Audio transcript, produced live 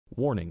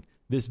Warning,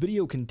 this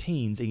video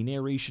contains a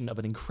narration of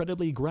an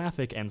incredibly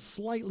graphic and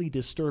slightly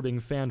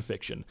disturbing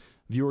fanfiction.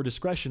 Viewer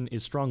discretion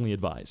is strongly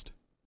advised.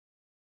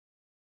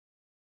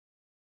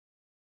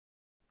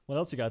 What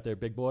else you got there,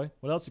 big boy?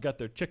 What else you got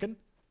there, chicken?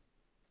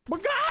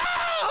 Fuck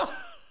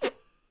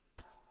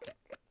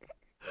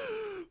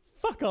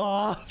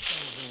off!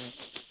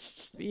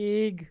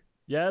 Big.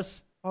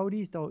 Yes?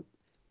 Podies don't.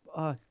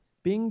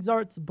 Bings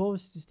aren't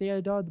supposed to stay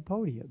on the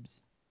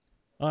podiums.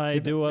 I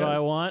do what I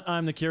want.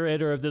 I'm the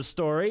curator of this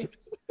story.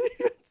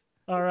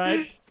 All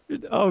right.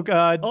 Oh,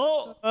 God.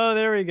 Oh! Oh,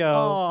 there we go.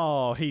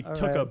 Oh, he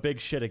took a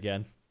big shit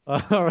again.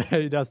 All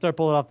right, now start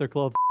pulling off their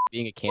clothes.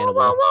 Being a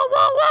cannibal.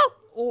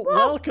 Oh,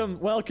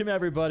 welcome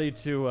everybody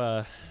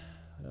to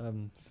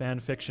fan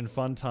fiction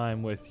fun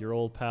time with your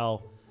old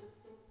pal,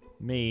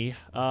 me.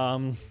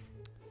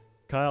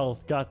 Kyle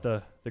got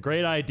the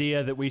great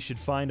idea that we should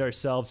find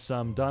ourselves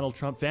some Donald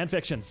Trump fan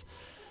fictions,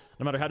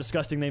 no matter how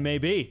disgusting they may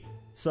be.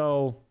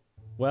 So,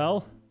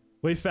 well,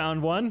 we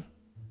found one.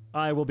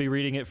 I will be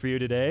reading it for you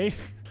today.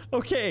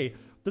 Okay,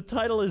 the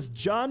title is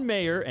John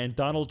Mayer and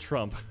Donald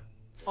Trump.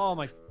 Oh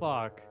my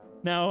fuck.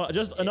 Now,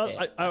 just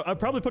another. I'm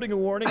probably putting a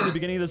warning in the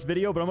beginning of this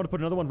video, but I'm gonna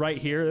put another one right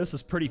here. This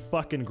is pretty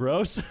fucking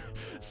gross.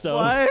 So,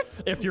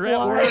 if you're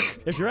at work,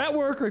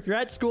 or if you're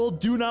at school,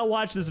 do not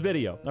watch this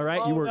video. All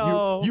right,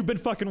 you've been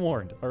fucking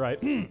warned. All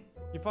right.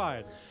 You're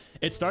fired.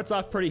 It starts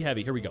off pretty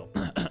heavy. Here we go.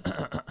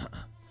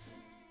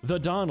 The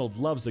Donald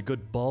loves a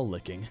good ball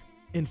licking.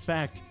 In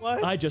fact,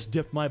 I just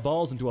dipped my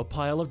balls into a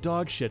pile of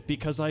dog shit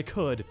because I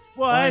could.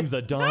 What? I'm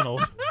the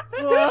Donald.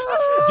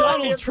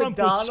 Donald Trump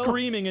was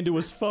screaming into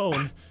his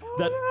phone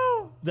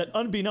that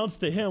unbeknownst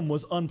to him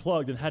was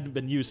unplugged and hadn't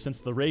been used since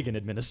the Reagan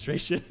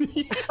administration.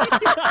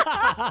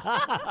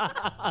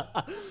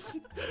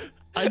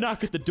 I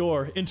knock at the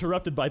door,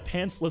 interrupted by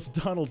pantsless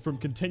Donald from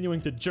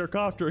continuing to jerk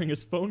off during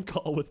his phone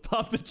call with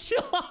Papa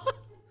John.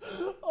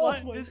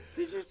 What?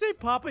 Did you say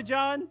Papa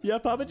John? Yeah,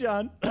 Papa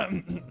John.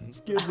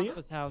 Excuse me.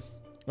 Papa's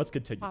house. Let's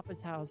continue.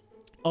 Papa's house.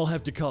 I'll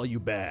have to call you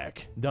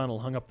back.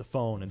 Donald hung up the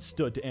phone and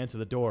stood to answer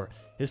the door,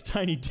 his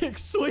tiny dick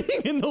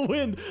swinging in the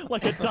wind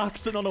like a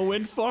dachshund on a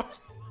wind farm.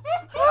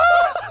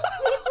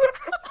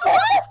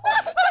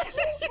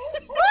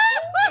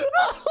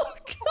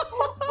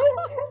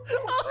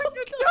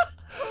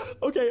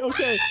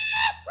 Okay.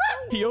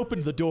 He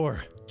opened the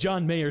door.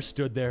 John Mayer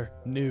stood there,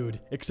 nude,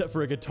 except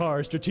for a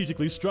guitar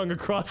strategically strung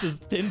across his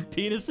thin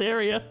penis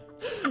area.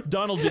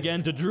 Donald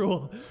began to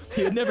drool.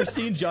 He had never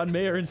seen John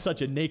Mayer in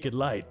such a naked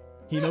light.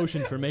 He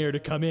motioned for Mayer to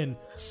come in,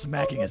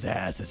 smacking his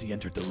ass as he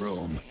entered the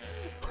room.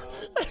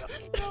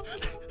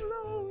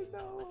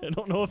 No. I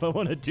don't know if I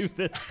want to do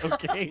this,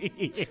 okay?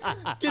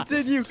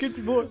 Continue.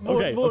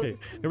 Okay.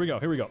 Here we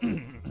go.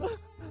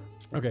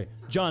 Okay,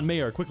 John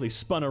Mayer quickly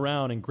spun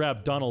around and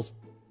grabbed Donald's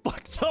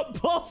fucked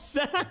up ball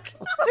sack.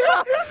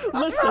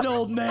 Listen,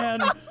 old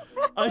man,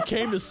 I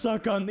came to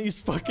suck on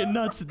these fucking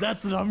nuts, and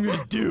that's what I'm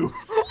gonna do.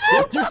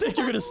 If you think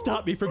you're gonna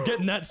stop me from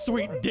getting that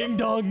sweet ding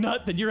dong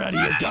nut, then you're out of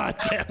your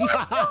goddamn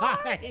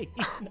mind.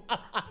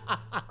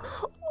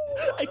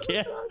 I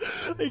can't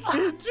do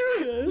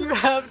this. You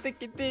have to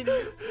continue.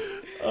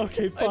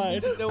 Okay, fine. I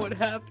need to know what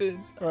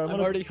happens. Right, I'm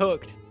already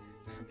hooked.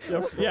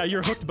 Yeah,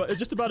 you're hooked, but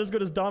just about as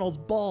good as Donald's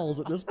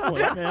balls at this point,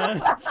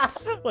 man.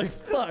 Like,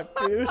 fuck,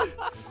 dude.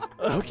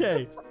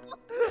 Okay.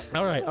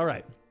 All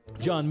right.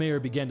 John Mayer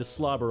began to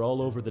slobber all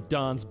over the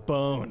Don's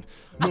bone,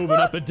 moving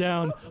up and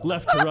down,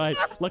 left to right,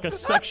 like a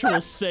sexual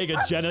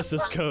Sega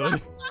Genesis code.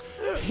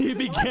 He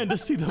began to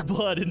see the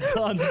blood in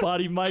Don's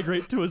body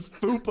migrate to his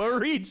fupa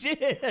region.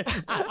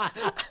 I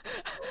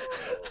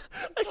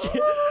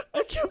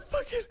can't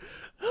fucking,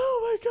 oh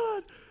my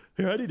God.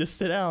 Here, I need to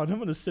sit down. I'm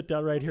gonna sit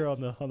down right here on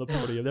the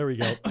podium. There we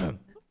go.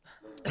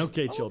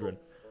 Okay, children.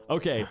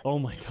 Okay. Oh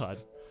my God.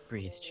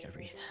 Breathe, Joe,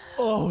 breathe.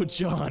 Oh,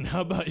 John,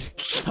 how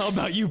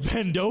about you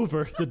bend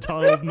over? The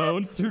Donald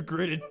moaned through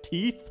gritted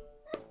teeth.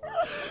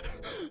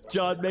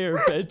 John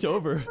Mayer bent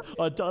over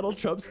on Donald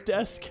Trump's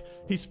desk.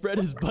 He spread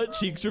his butt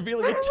cheeks,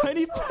 revealing a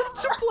tiny patch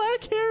of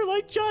black hair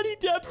like Johnny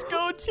Depp's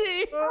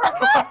goatee.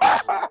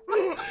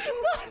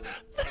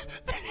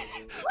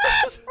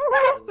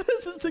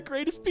 This is the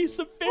greatest piece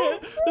of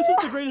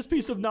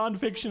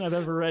nonfiction I've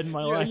ever read in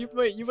my life.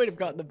 You might have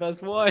gotten the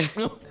best one.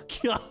 Oh,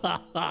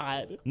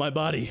 God. My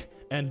body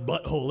and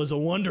butthole is a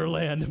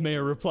wonderland,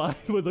 Mayer replied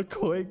with a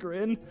coy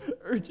grin,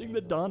 urging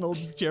the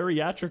Donald's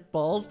geriatric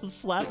balls to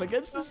slap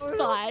against his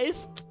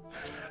thighs,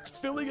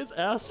 filling his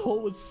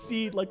asshole with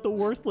seed like the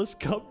worthless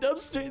cum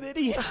dumpster that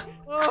he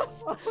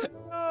has.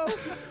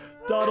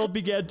 Donald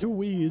began to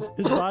wheeze,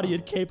 his body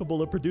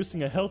incapable of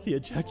producing a healthy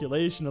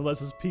ejaculation unless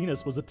his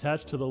penis was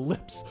attached to the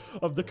lips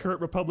of the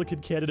current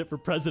Republican candidate for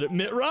president,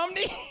 Mitt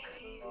Romney.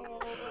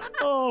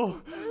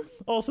 Oh,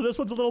 so this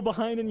one's a little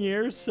behind in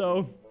years,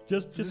 so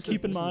just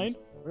keep in mind.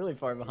 Really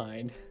far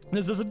behind.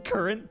 This isn't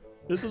current.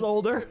 This is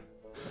older.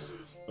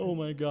 Oh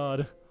my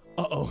God.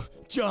 Uh-oh,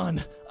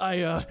 John,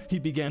 he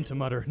began to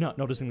mutter, not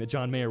noticing that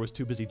John Mayer was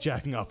too busy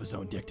jacking off his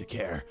own dick to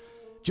care.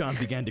 John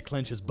began to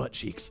clench his butt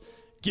cheeks.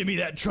 Give me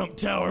that Trump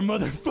Tower,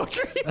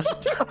 motherfucker.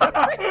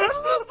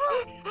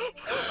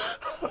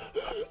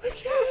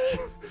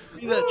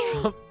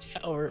 that Trump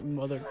Tower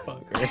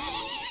motherfucker.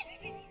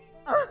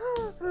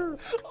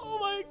 Oh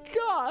my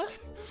god!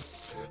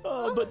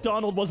 But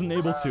Donald wasn't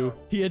able to.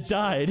 He had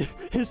died,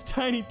 his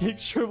tiny dick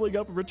shriveling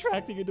up and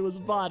retracting into his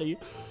body.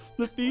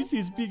 The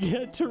feces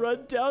began to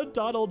run down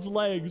Donald's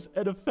legs,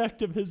 an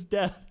effect of his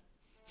death.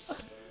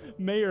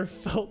 Mayer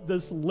felt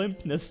this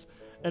limpness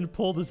and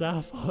pulled his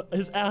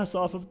ass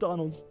off of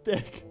Donald's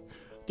dick.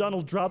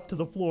 Donald dropped to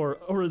the floor,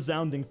 a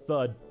resounding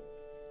thud.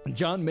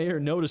 John Mayer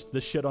noticed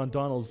the shit on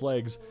Donald's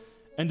legs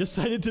and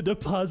decided to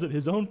deposit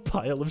his own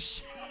pile of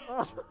shit.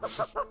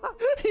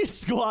 He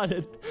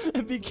squatted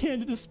and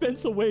began to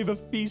dispense a wave of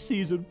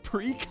feces and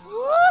pre-cum.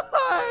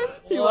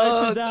 He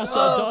wiped his ass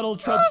on Donald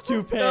Trump's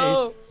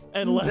toupee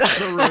and left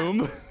the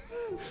room.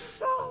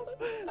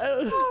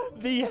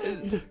 The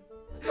end.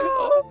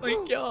 Oh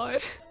my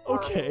god.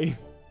 Okay.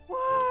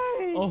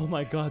 Why? Oh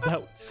my god,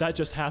 that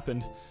just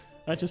happened.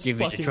 That just Give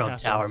me fucking the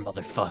Trump happened. Tower,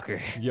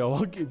 motherfucker. Yo,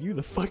 I'll give you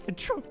the fucking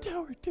Trump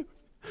Tower, dude.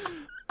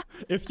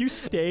 If you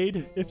stayed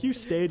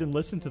and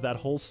listened to that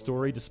whole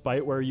story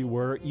despite where you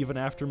were, even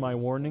after my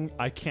warning,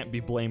 I can't be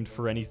blamed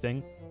for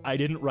anything. I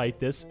didn't write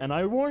this, and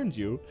I warned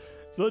you.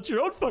 So it's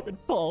your own fucking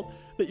fault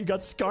that you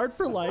got scarred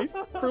for life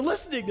for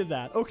listening to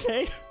that,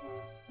 okay?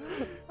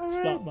 It's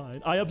not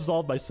mine. I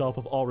absolved myself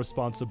of all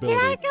responsibility.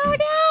 Can I go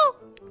now?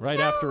 Right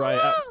after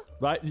right,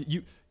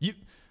 you,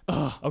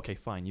 okay,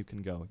 fine, you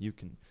can go. You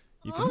can.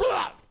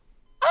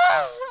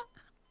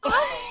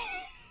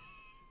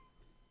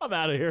 I'm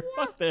out of here.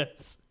 Fuck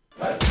this.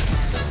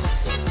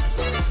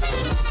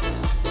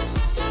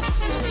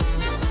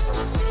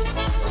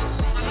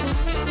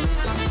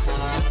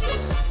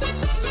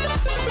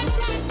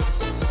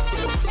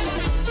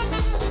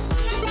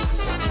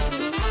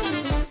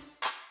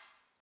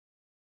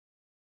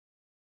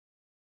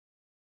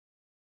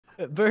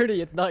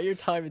 Birdie, it's not your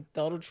time, it's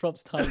Donald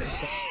Trump's time. I'm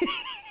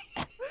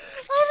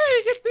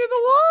gonna get through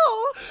the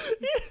wall.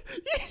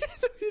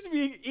 He's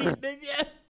being eaten again.